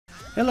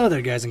Hello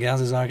there guys and gals,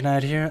 it's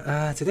Arcanide here.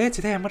 Today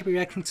I'm going to be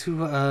reacting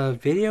to a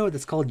video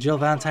that's called Jill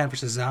Valentine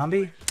vs.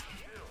 Zombie.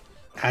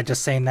 I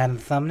just saying that in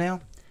the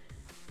thumbnail.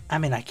 I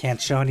mean, I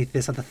can't show any of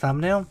this on the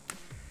thumbnail.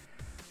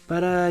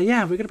 But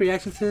yeah, we're going to be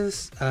reacting to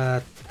this.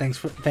 Thanks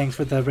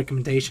for the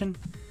recommendation.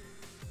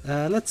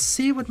 Let's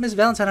see what Miss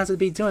Valentine has to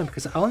be doing,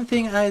 because the only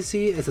thing I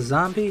see is a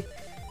zombie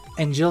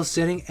and Jill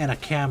sitting and a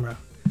camera.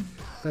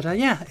 But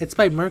yeah, it's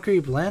by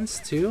Mercury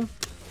Blends too.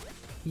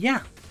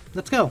 Yeah,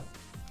 let's go.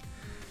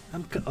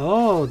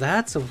 Oh,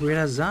 that's a weird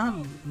ass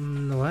zombie.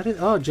 What is?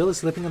 Oh, Jill is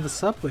sleeping on the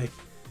subway.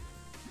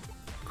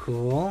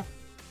 Cool.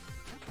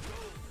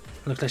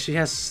 Looks like she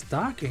has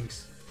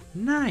stockings.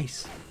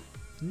 Nice.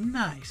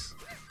 Nice.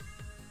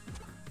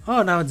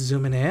 Oh, now it's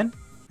zooming in.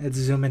 It's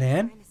zooming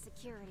in. Maybe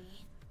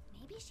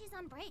she's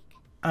on break.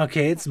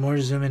 Okay, it's more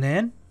zooming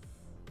in.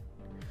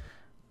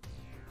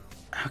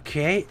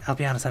 Okay, I'll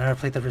be honest, I never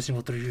played the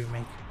Resident Evil 3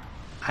 remake.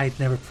 I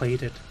never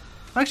played it.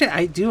 Actually,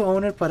 I do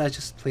own it, but I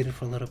just played it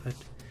for a little bit.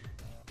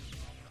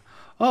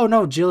 Oh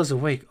no, Jill is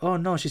awake. Oh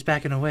no, she's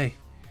backing away.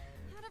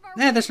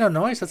 Yeah, there's no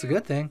noise. That's a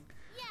good thing.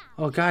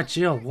 Oh god,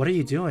 Jill, what are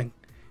you doing?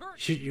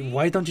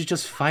 Why don't you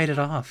just fight it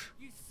off?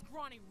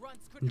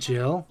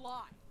 Jill?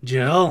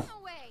 Jill?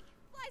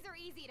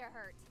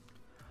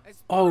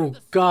 Oh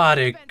god,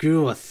 it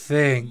grew a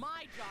thing.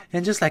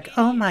 And just like,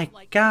 oh my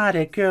god,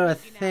 it grew a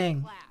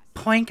thing.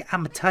 Poink,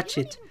 I'ma touch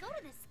it.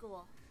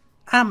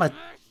 I'ma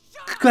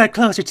get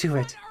closer to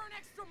it.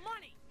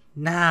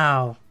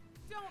 Now.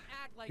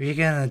 You're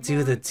gonna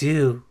do the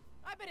do.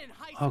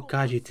 Oh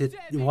god, you did.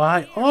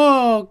 Why?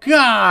 Oh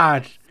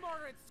god!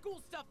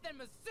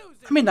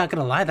 I mean, not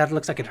gonna lie, that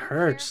looks like it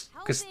hurts.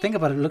 Because think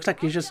about it, it looks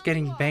like you're just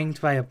getting banged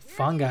by a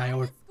fungi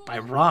or by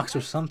rocks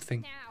or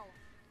something.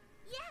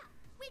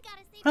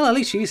 Well, at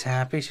least she's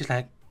happy. She's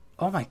like,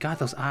 oh my god,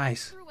 those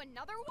eyes. What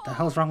the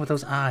hell's wrong with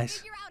those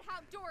eyes?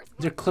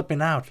 They're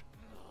clipping out.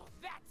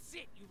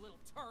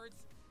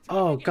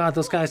 Oh god,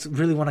 those guys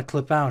really want to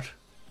clip out.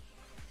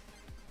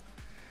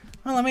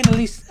 Well, I mean, at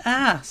least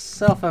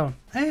cell phone.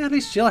 Hey, at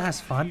least Jill has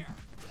fun.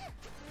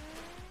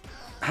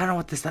 I don't know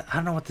what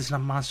this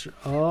monster.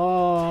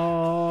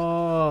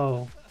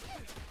 Oh.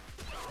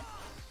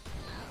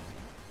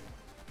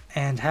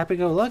 And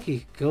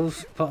happy-go-lucky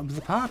goes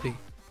the poppy.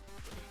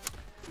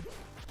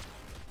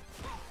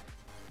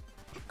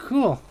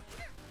 Cool.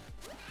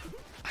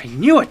 I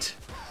knew it.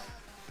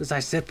 Those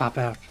eyes did pop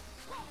out.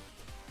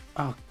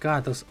 Oh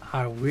god, those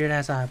are weird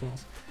ass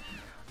eyeballs.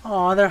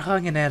 Oh, they're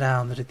hugging it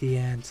out at the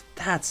end.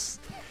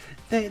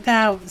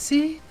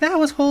 See, that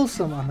was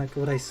wholesome, unlike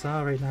what I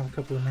saw right now a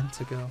couple of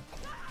minutes ago.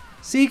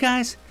 See,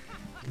 guys,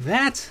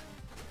 that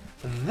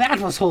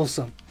was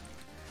wholesome.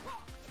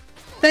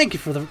 Thank you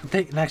for the.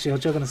 Actually, I'll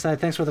joke on the side.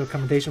 Thanks for the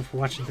recommendation for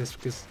watching this,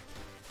 because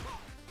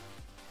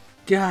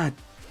god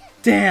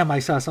damn, I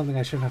saw something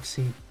I shouldn't have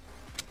seen.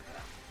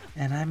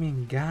 And I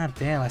mean, god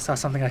damn, I saw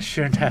something I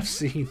shouldn't have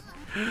seen.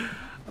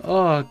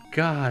 Oh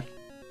god.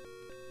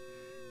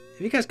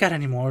 If you guys got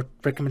any more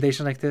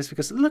recommendations like this,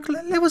 because look,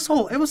 it was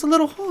a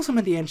little wholesome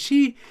in the end.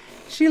 She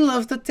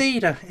loved the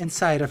data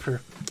inside of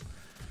her.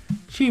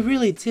 She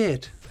really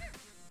did.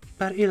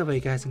 But either way,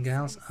 guys and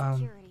gals,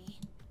 I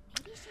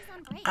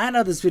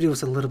know this video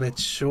was a little bit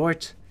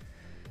short,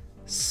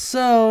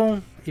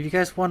 so if you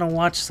guys want to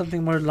watch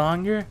something more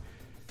longer,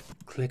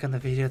 click on the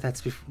video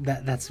that's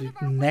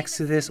next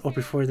to this or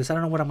before this. I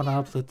don't know when I'm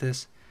gonna upload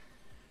this,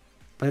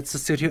 but it's the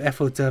Studio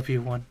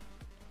FOW one.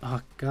 Oh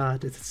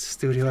god, it's a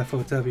Studio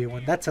FOW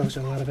one. That tells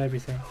you a lot of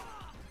everything.